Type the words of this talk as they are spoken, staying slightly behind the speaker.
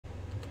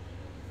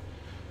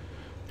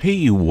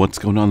Hey, what's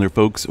going on there,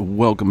 folks?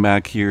 Welcome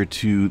back here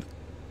to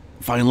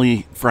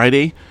finally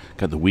Friday.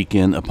 Got the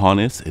weekend upon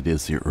us. It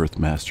is your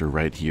Earthmaster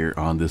right here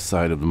on this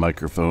side of the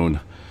microphone.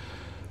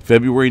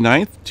 February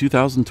 9th,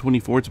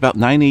 2024. It's about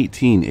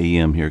 9:18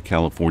 a.m. here,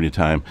 California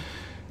time.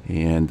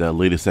 And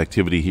latest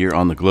activity here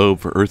on the globe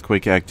for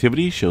earthquake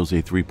activity shows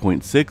a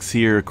 3.6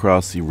 here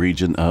across the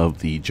region of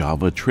the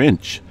Java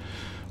Trench.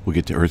 We'll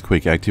get to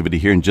earthquake activity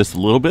here in just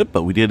a little bit,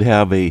 but we did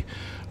have a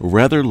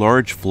rather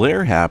large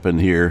flare happen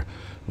here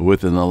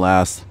within the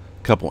last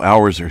couple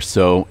hours or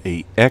so.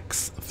 A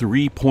X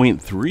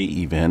 3.3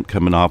 event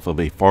coming off of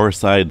a far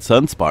side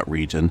sunspot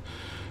region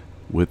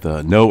with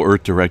no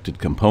earth-directed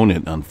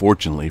component,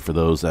 unfortunately, for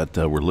those that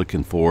were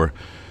looking for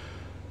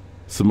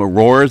some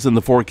auroras in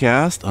the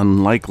forecast.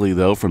 Unlikely,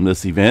 though, from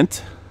this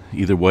event.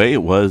 Either way,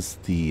 it was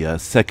the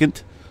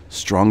second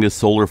strongest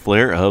solar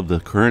flare of the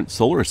current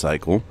solar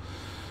cycle.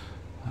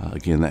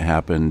 Again, that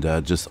happened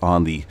just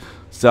on the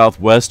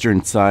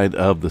southwestern side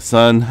of the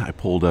sun. I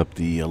pulled up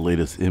the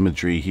latest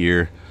imagery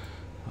here,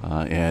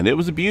 and it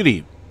was a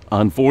beauty.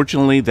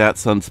 Unfortunately, that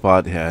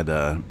sunspot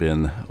had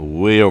been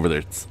way over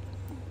there.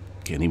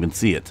 Can't even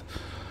see it.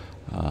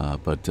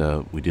 But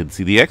we did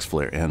see the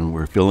X-flare, and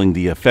we're feeling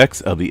the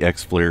effects of the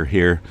X-flare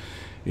here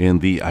in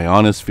the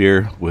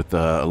ionosphere, with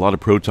a lot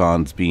of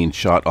protons being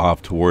shot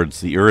off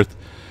towards the Earth,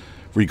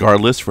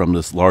 regardless, from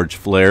this large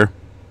flare.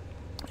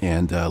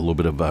 And a little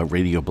bit of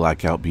radio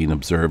blackout being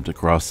observed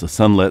across the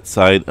sunlit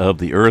side of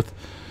the Earth.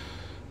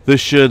 This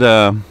should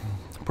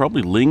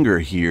probably linger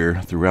here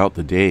throughout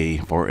the day,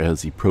 as far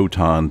as the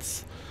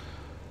protons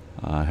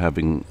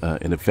having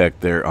an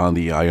effect there on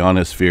the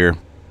ionosphere.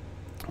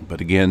 But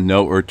again,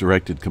 no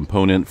Earth-directed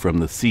component from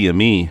the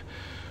CME,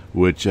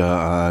 which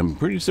I'm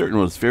pretty certain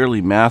was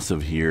fairly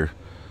massive here.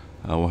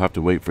 We'll have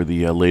to wait for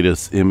the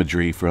latest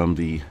imagery from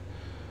the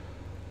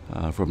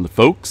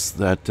folks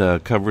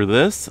that cover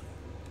this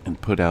and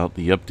put out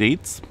the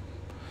updates.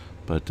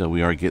 But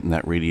we are getting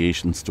that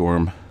radiation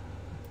storm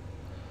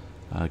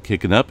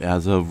kicking up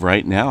as of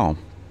right now.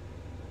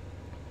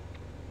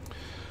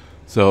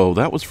 So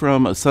that was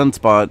from a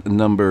sunspot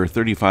number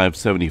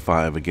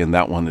 3575. Again,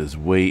 that one is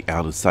way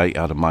out of sight,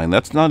 out of mind.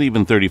 That's not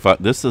even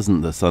 35. This isn't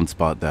the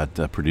sunspot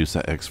that produced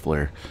that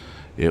X-flare.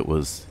 It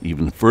was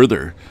even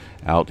further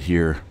out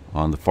here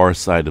on the far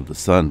side of the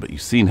sun. But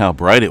you've seen how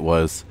bright it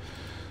was,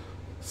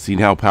 seen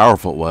how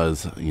powerful it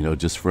was, you know,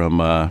 just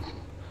from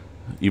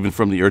even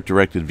from the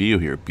Earth-directed view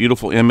here.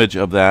 Beautiful image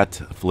of that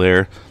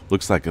flare.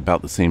 Looks like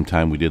about the same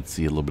time we did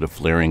see a little bit of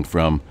flaring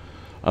from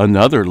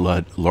another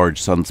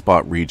large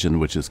sunspot region,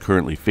 which is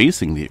currently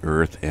facing the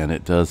Earth, and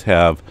it does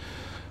have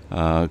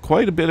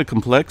quite a bit of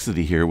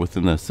complexity here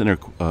within the center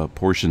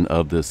portion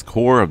of this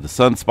core of the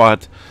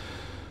sunspot.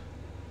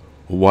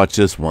 We'll watch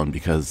this one,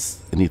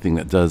 because anything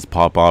that does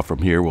pop off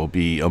from here will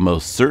be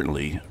almost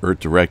certainly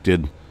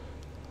Earth-directed,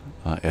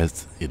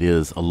 as it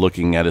is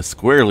looking at us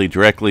squarely,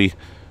 directly,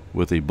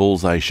 with a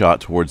bullseye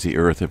shot towards the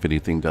Earth if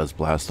anything does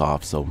blast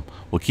off. So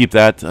we'll keep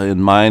that in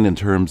mind in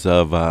terms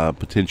of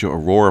potential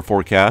aurora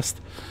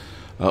forecast.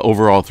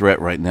 Overall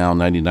threat right now,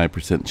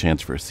 99%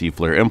 chance for a C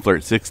flare, M flare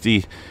at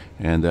 60,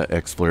 and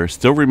X flare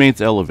still remains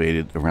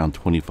elevated around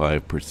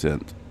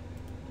 25%.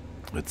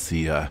 Let's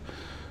see,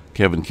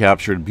 Kevin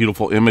captured a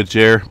beautiful image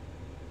there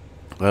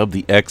of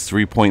the X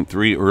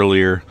 3.3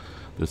 earlier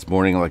this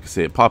morning. Like I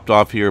say, it popped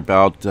off here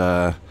about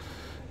 4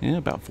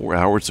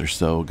 hours or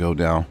so ago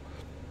now.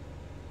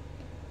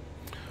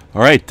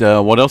 All right,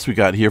 what else we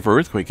got here for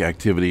earthquake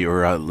activity?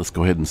 Or let's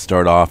go ahead and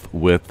start off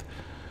with,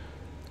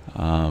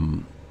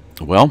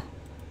 well,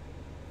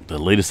 the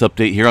latest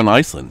update here on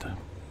Iceland.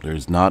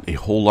 There's not a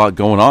whole lot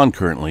going on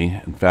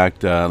currently. In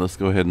fact, let's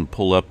go ahead and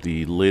pull up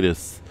the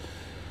latest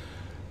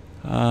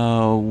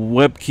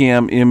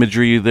webcam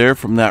imagery there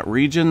from that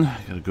region.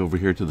 Got to go over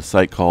here to the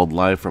site called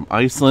Live from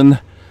Iceland.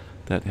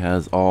 That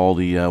has all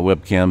the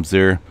webcams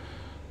there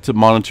to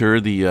monitor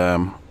the,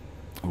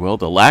 well,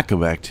 the lack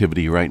of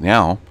activity right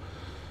now.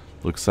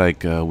 Looks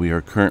like we are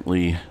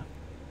currently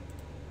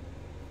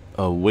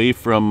away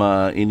from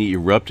any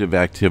eruptive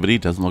activity.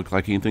 Doesn't look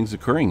like anything's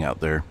occurring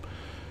out there.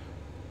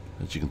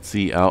 As you can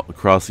see out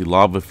across the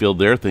lava field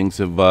there, things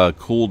have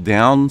cooled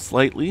down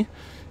slightly,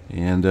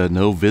 and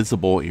no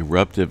visible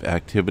eruptive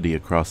activity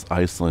across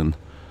Iceland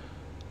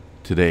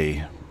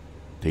today.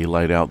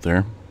 Daylight out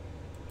there.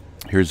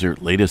 Here's your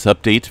latest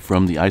update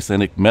from the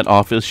Icelandic Met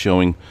Office,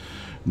 showing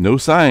no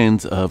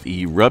signs of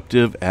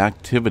eruptive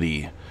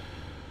activity.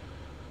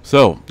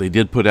 So they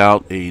did put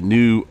out a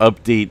new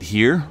update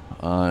here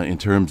in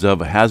terms of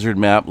a hazard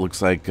map.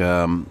 Looks like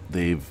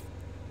they've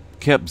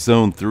kept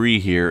zone 3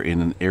 here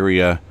in an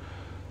area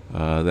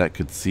that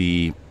could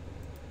see.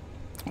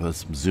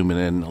 Let's zoom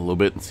in a little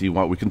bit and see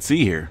what we can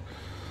see here.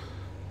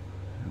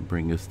 And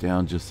bring this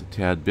down just a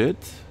tad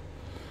bit.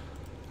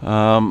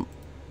 Let's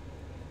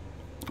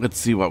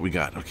see what we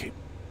got. Okay.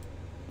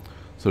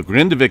 So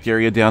Grindavik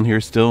area down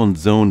here still in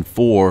zone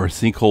 4,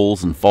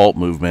 sinkholes and fault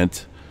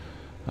movement.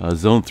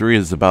 Zone 3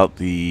 is about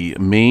the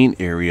main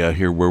area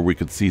here where we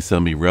could see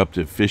some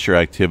eruptive fissure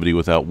activity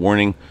without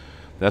warning.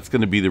 That's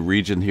going to be the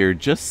region here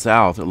just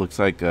south. It looks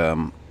like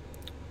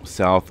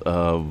south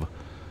of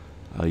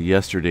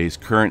yesterday's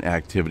current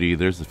activity.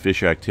 There's the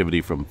fissure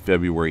activity from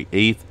February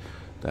 8th,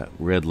 that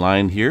red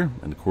line here,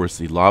 and of course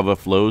the lava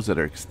flows that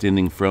are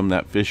extending from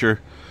that fissure,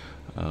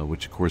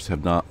 which of course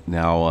have not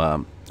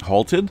now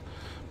halted,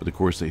 but of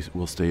course they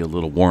will stay a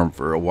little warm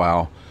for a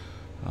while.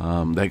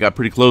 They got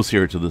pretty close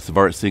here to the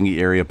Svartsengi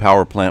area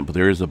power plant, but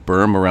there is a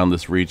berm around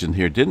this region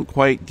here. Didn't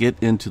quite get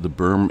into the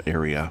berm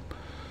area,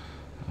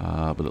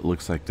 but it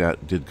looks like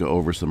that did go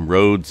over some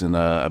roads and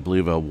I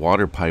believe a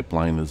water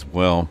pipeline as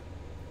well.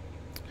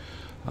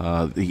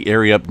 The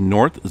area up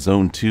north,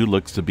 zone 2,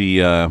 looks to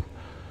be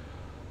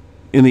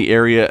in the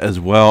area as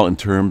well in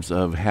terms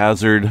of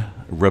hazard,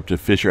 eruptive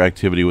fissure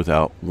activity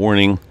without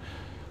warning.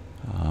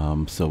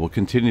 So we'll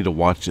continue to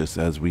watch this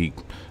as we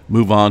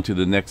move on to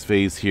the next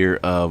phase here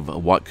of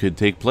what could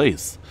take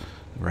place.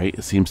 Right,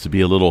 it seems to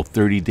be a little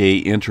 30-day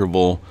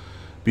interval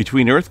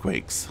between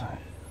earthquakes.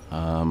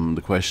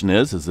 The question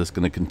is this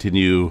going to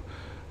continue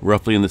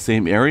roughly in the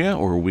same area,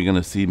 or are we going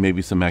to see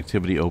maybe some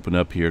activity open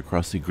up here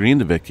across the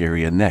Grindavik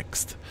area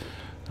next?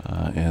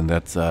 And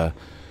that's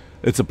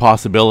it's a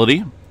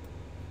possibility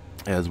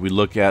as we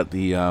look at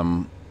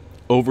the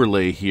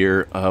overlay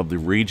here of the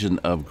region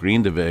of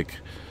Grindavik.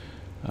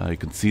 You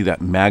can see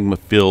that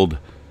magma-filled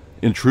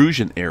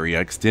intrusion area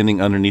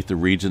extending underneath the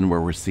region where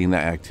we're seeing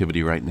that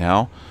activity right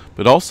now,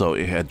 but also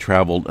it had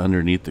traveled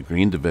underneath the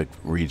Grindavik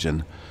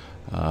region.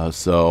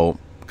 So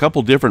a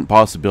couple different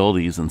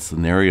possibilities and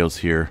scenarios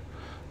here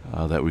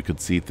that we could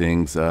see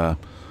things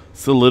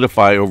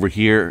solidify over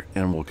here,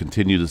 and we'll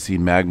continue to see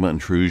magma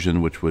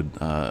intrusion, which would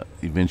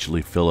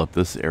eventually fill up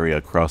this area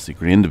across the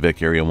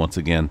Grindavik area once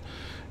again,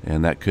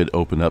 and that could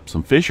open up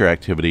some fissure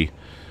activity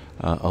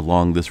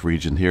along this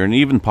region here, and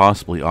even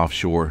possibly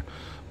offshore.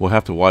 We'll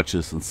have to watch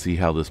this and see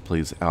how this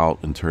plays out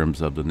in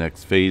terms of the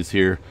next phase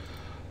here,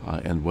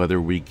 and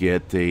whether we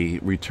get a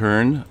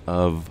return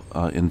of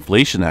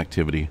inflation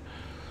activity.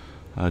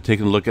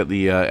 Taking a look at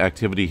the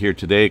activity here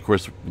today, of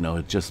course,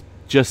 it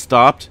just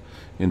stopped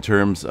in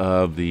terms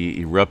of the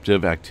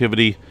eruptive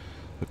activity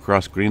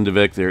across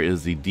Grindavik. There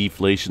is the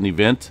deflation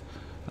event.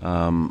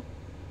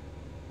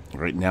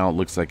 Right now it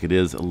looks like it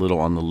is a little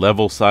on the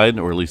level side,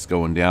 or at least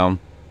going down.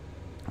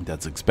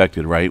 That's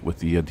expected, right, with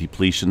the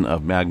depletion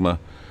of magma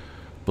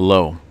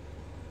below.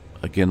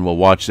 Again, we'll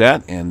watch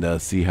that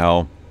and see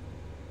how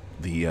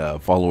the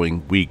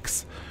following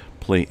weeks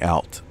play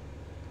out.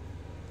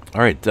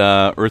 All right,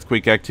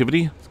 earthquake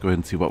activity. Let's go ahead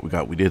and see what we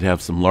got. We did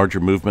have some larger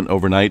movement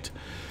overnight,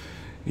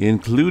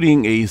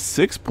 including a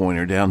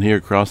 6-pointer down here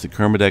across the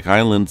Kermadec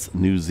Islands,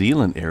 New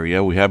Zealand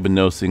area. We have been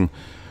noticing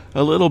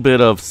a little bit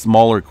of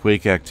smaller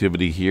quake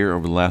activity here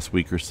over the last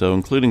week or so,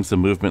 including some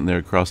movement there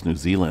across New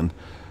Zealand.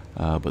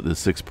 But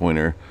this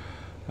 6-pointer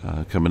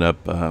coming up,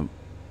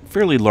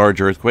 fairly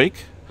large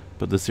earthquake,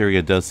 but this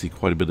area does see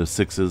quite a bit of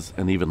 6s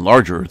and even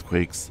larger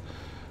earthquakes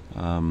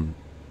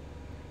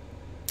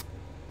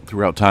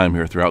throughout time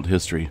here, throughout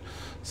history.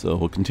 So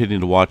we'll continue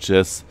to watch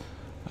this.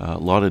 A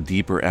lot of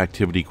deeper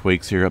activity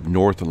quakes here up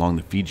north along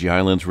the Fiji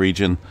Islands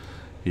region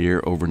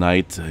here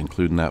overnight,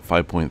 including that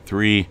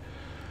 5.3.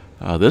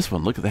 This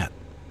one, look at that,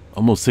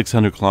 almost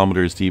 600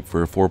 kilometers deep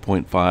for a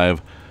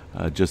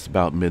 4.5, just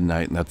about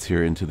midnight, and that's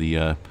here into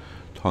the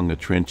Tonga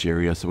Trench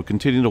area. So we'll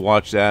continue to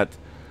watch that.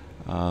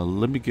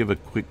 Let me give a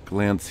quick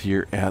glance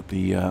here at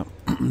the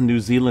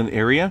New Zealand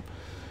area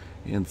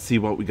and see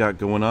what we got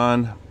going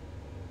on.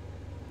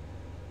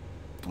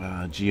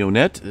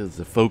 GeoNet is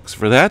the folks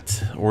for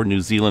that, or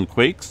New Zealand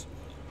quakes.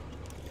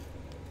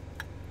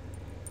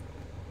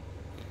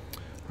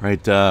 All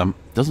right,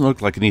 doesn't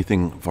look like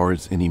anything as far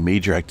as any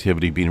major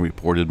activity being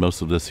reported.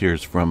 Most of this here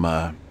is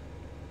from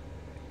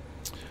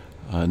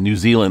New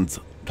Zealand's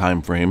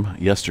time frame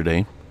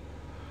yesterday.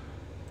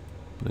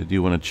 But I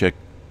do want to check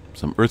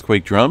some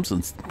earthquake drums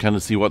and kind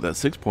of see what that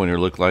 6-pointer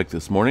looked like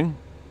this morning.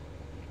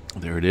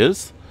 There it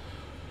is.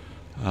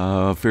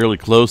 Fairly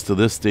close to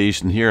this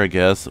station here, I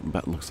guess.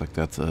 But looks like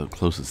that's the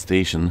closest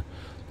station.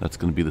 That's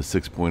going to be the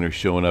 6-pointer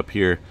showing up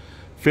here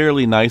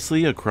fairly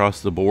nicely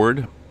across the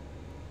board.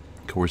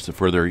 Of course, the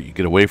further you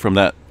get away from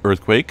that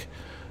earthquake,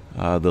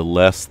 the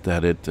less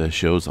that it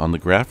shows on the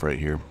graph right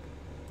here.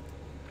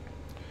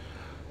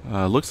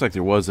 Looks like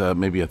there was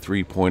maybe a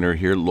 3-pointer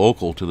here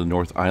local to the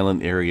North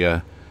Island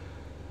area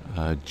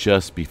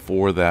just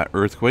before that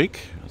earthquake.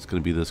 It's going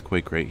to be this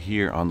quake right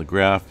here on the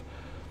graph.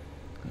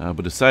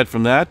 But aside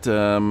from that,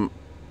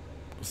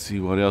 let's see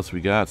what else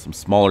we got. Some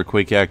smaller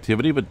quake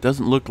activity, but it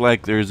doesn't look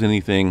like there's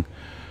anything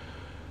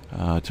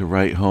to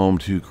write home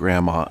to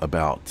Grandma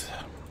about.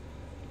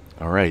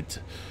 All right.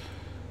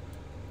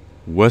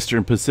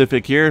 Western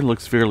Pacific here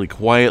looks fairly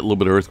quiet. A little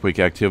bit of earthquake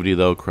activity,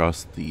 though,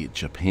 across the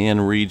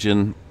Japan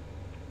region.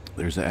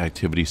 There's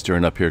activity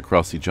stirring up here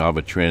across the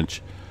Java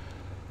Trench.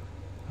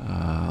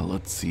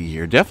 Let's see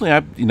here.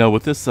 Definitely,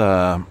 with this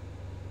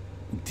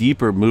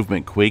deeper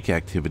movement quake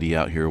activity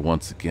out here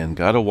once again,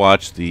 got to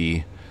watch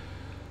the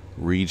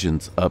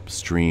regions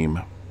upstream.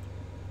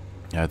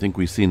 I think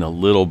we've seen a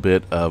little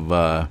bit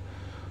of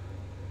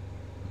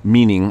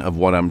meaning of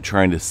what I'm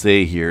trying to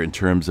say here in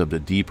terms of the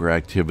deeper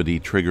activity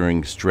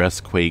triggering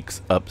stress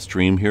quakes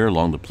upstream here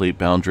along the plate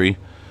boundary.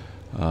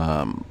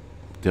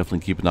 Definitely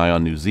keep an eye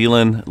on New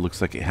Zealand. It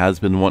looks like it has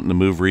been wanting to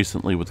move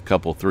recently with a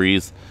couple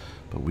threes,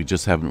 but we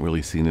just haven't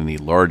really seen any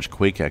large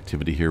quake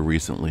activity here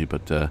recently.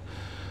 But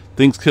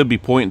things could be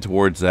pointing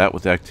towards that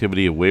with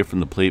activity away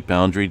from the plate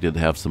boundary. Did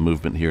have some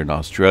movement here in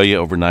Australia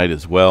overnight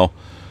as well.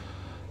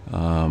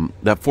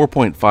 That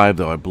 4.5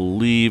 though, I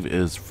believe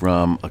is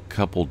from a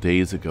couple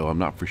days ago. I'm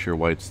not for sure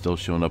why it's still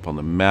showing up on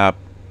the map.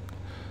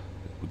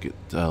 We'll get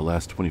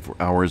last 24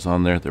 hours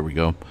on there. There we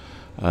go.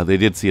 They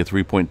did see a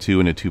 3.2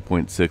 and a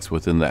 2.6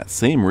 within that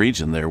same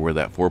region there where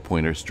that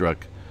 4-pointer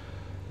struck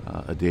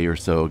a day or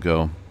so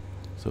ago.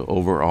 So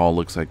overall,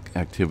 looks like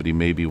activity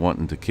may be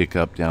wanting to kick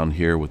up down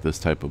here with this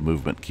type of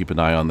movement. Keep an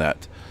eye on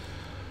that.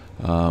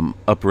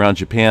 Up around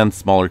Japan,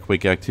 smaller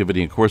quake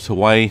activity. Of course,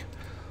 Hawaii.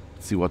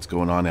 Let's see what's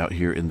going on out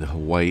here in the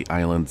Hawaii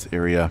Islands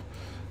area.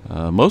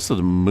 Most of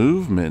the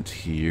movement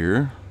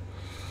here,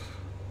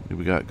 what do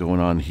we got going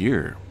on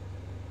here?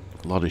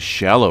 A lot of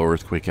shallow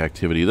earthquake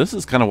activity. This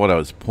is kind of what I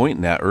was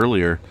pointing at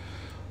earlier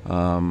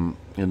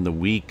in the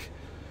week,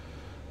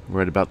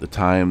 right about the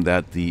time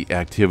that the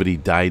activity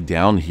died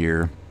down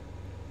here.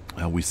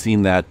 We've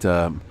seen that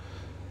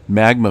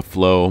magma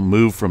flow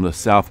move from the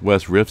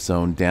southwest rift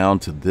zone down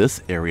to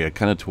this area,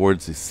 kind of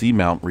towards the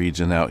seamount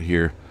region out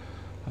here.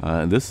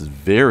 And this is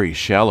very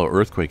shallow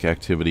earthquake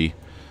activity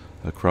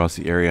across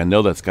the area. I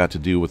know that's got to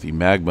do with the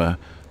magma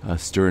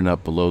stirring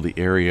up below the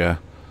area.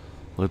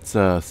 Let's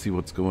see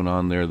what's going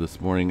on there this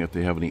morning, if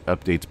they have any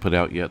updates put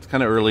out yet. It's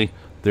kind of early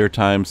their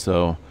time,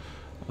 so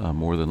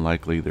more than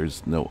likely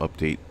there's no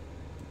update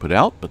put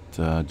out, but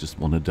just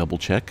want to double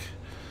check.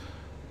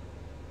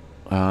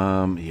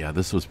 Yeah,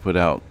 this was put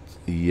out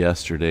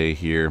yesterday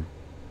here,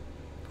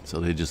 so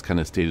they just kind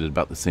of stated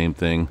about the same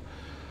thing.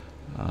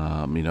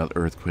 You know, the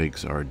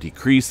earthquakes are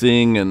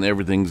decreasing and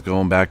everything's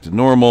going back to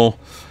normal.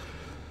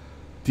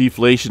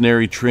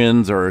 Deflationary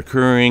trends are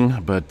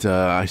occurring, but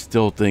I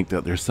still think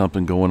that there's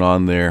something going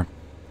on there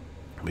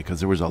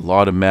because there was a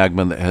lot of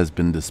magma that has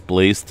been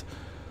displaced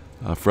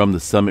from the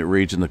summit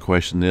region. The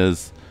question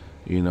is,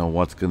 you know,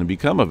 what's going to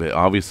become of it?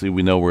 Obviously,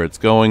 we know where it's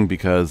going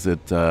because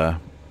it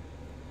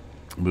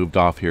moved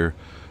off here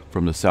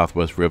from the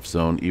southwest rift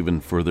zone even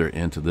further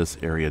into this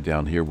area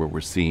down here where we're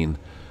seeing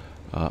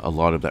a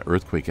lot of that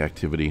earthquake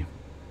activity.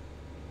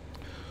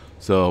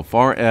 So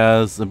far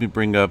as, let me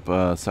bring up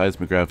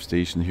seismograph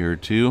station here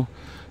too.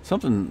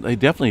 Something, they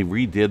definitely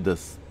redid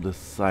this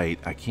site.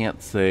 I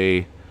can't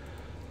say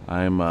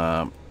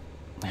I'm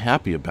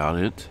happy about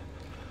it.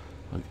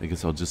 I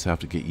guess I'll just have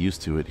to get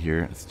used to it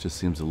here. It just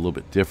seems a little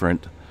bit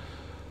different.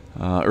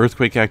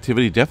 Earthquake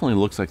activity definitely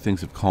looks like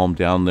things have calmed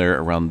down there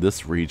around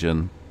this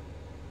region.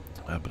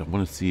 But I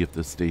want to see if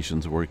this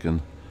station's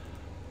working.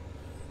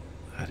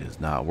 That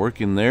is not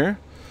working there.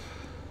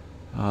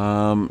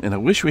 And I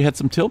wish we had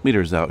some tilt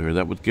meters out here.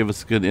 That would give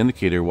us a good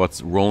indicator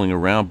what's rolling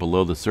around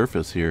below the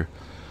surface here.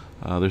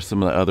 There's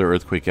some of the other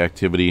earthquake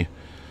activity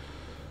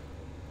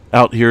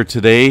out here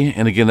today.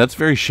 And again, that's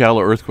very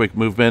shallow earthquake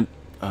movement.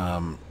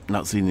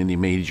 Not seeing any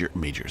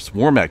major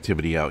swarm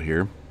activity out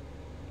here.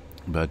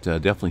 But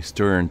definitely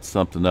stirring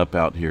something up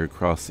out here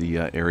across the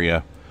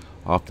area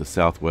off the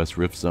southwest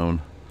rift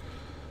zone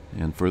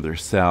and further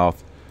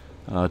south.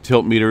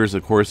 Tilt meters,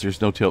 of course,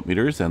 there's no tilt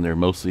meters, and they're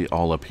mostly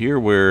all up here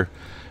where,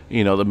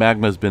 you know, the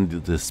magma has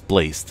been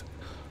displaced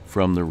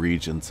from the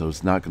region, so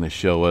it's not going to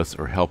show us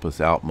or help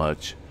us out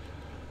much.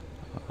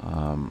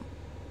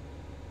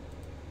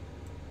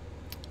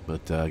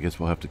 But I guess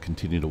we'll have to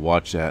continue to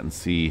watch that and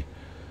see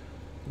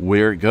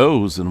where it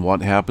goes and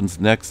what happens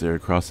next there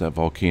across that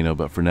volcano.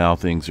 But for now,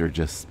 things are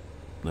just,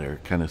 they're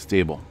kind of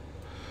stable.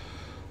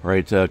 All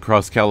right,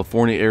 across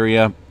California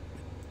area,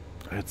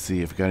 let's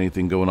see if we got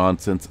anything going on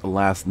since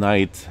last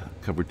night.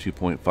 Covered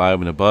 2.5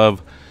 and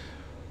above.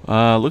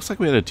 Looks like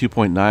we had a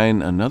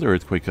 2.9, another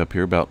earthquake up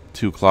here about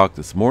 2 o'clock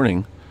this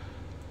morning.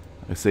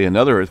 I say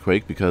another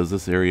earthquake because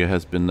this area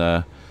has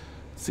been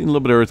seeing a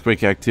little bit of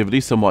earthquake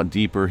activity, somewhat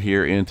deeper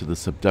here into the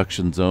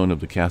subduction zone of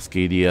the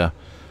Cascadia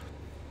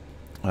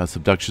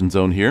subduction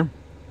zone here.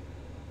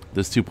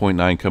 This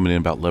 2.9 coming in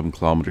about 11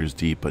 kilometers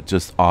deep, but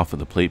just off of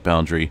the plate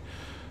boundary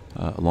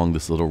along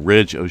this little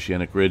ridge,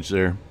 oceanic ridge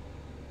there.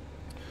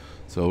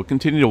 So we'll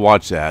continue to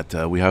watch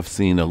that. We have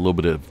seen a little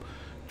bit of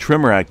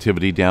tremor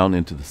activity down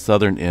into the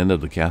southern end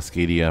of the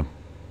Cascadia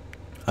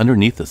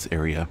underneath this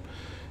area.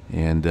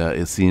 And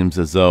it seems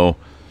as though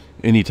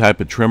any type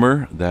of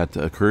tremor that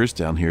occurs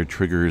down here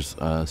triggers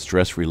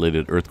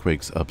stress-related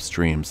earthquakes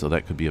upstream. So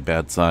that could be a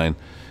bad sign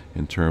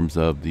in terms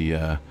of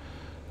the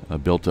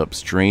built-up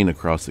strain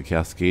across the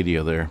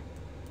Cascadia there.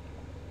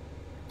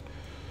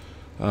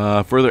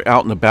 Further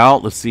out and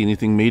about, let's see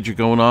anything major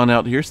going on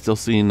out here. Still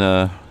seeing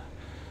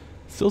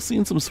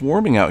some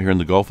swarming out here in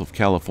the Gulf of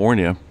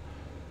California.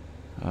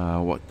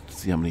 Let's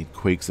see how many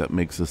quakes that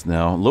makes us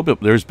now. A little bit.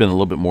 There's been a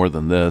little bit more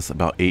than this,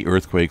 about 8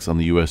 earthquakes on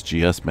the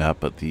USGS map,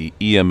 but the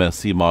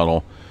EMSC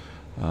model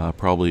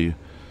probably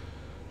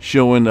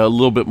showing a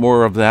little bit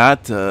more of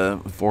that as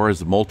far as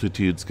the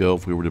multitudes go,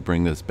 if we were to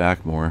bring this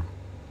back more.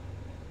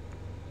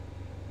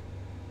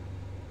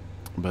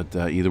 But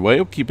either way,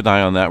 we'll keep an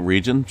eye on that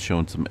region,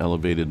 showing some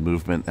elevated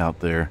movement out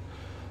there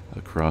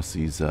across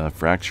these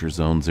fracture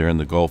zones there in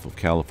the Gulf of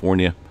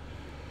California.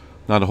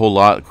 Not a whole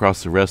lot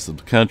across the rest of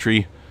the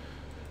country.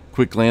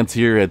 Quick glance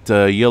here at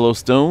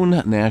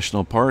Yellowstone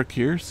National Park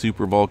here,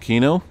 super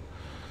volcano.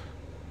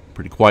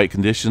 Pretty quiet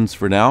conditions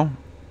for now.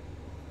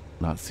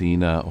 Not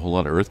seeing a whole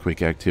lot of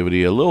earthquake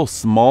activity. A little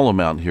small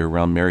amount here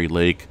around Mary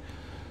Lake.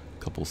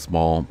 A couple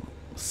small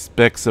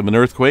specks of an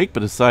earthquake,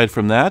 but aside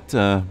from that,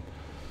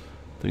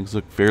 things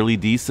look fairly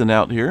decent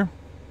out here.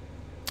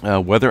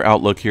 Weather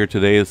outlook here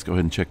today. Let's go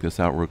ahead and check this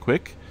out real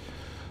quick.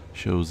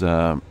 Shows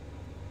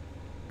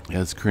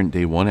as current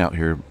day 1 out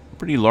here.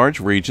 Pretty large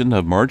region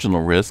of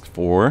marginal risk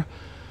for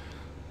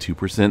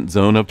 2%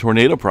 zone of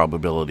tornado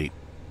probability.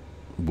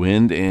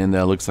 Wind and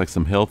looks like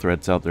some hail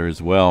threats out there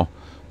as well.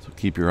 So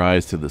keep your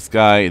eyes to the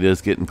sky. It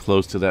is getting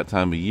close to that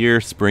time of year.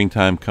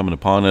 Springtime coming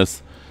upon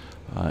us.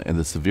 And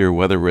the severe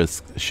weather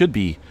risk should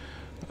be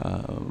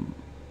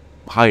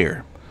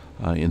higher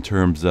in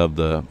terms of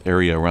the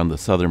area around the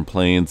southern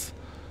plains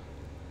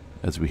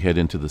as we head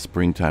into the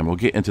springtime. We'll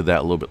get into that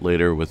a little bit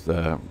later with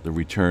the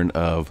return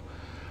of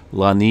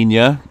La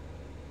Nina.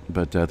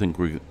 But I think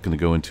we're going to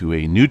go into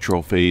a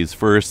neutral phase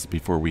first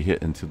before we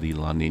hit into the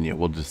La Nina.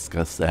 We'll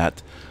discuss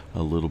that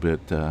a little bit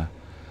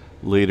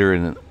later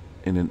in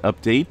an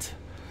update.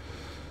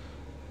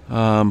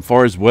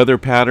 Far as weather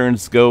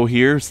patterns go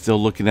here,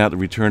 still looking at the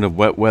return of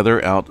wet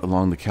weather out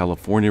along the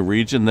California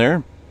region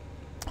there.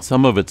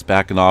 Some of it's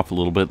backing off a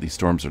little bit. These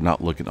storms are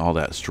not looking all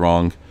that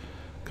strong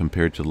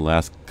compared to the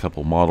last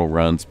couple model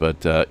runs.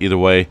 But either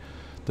way,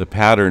 the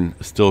pattern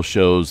still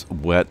shows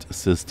wet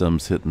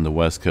systems hitting the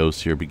west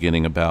coast here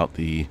beginning about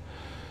the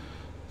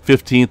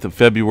 15th of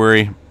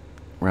February.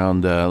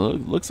 Around,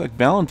 looks like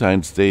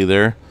Valentine's Day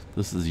there.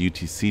 This is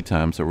UTC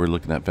time, so we're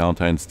looking at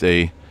Valentine's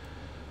Day.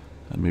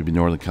 Maybe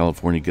Northern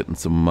California getting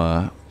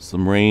some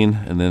rain,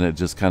 and then it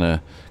just kind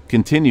of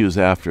continues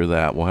after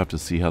that. We'll have to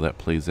see how that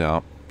plays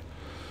out.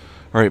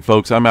 All right,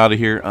 folks, I'm out of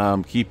here.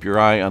 Keep your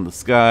eye on the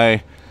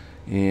sky,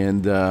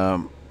 and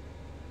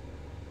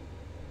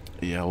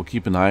yeah, we'll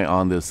keep an eye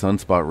on this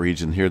sunspot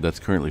region here that's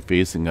currently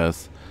facing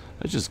us.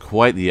 That's just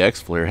quite the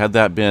X-flare. Had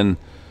that been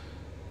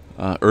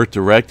Earth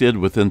directed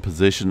within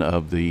position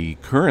of the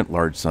current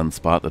large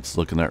sunspot that's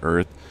looking at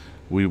Earth,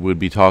 we would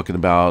be talking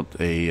about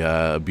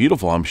a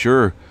beautiful, I'm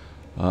sure,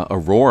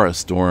 aurora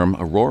storm,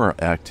 aurora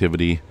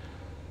activity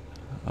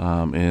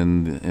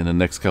in the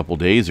next couple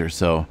days or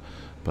so.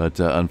 But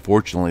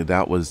unfortunately,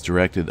 that was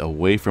directed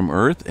away from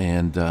Earth,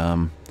 and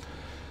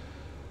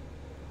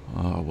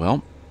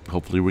well,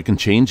 hopefully we can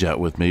change that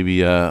with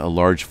maybe a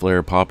large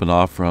flare popping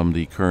off from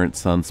the current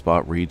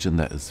sunspot region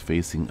that is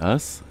facing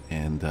us,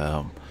 and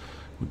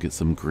we'll get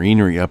some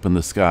greenery up in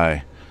the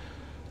sky.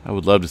 I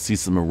would love to see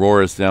some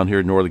auroras down here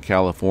in Northern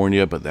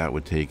California, but that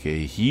would take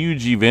a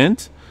huge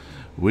event,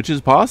 which is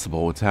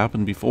possible. It's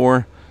happened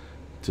before.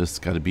 Just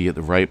got to be at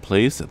the right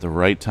place at the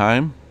right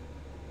time.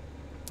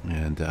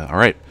 And all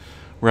right,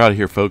 we're out of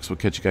here, folks. We'll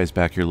catch you guys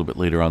back here a little bit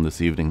later on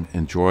this evening.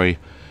 Enjoy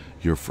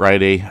your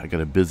Friday. I got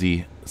a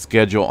busy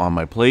schedule on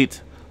my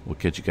plate. We'll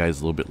catch you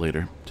guys a little bit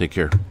later. Take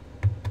care.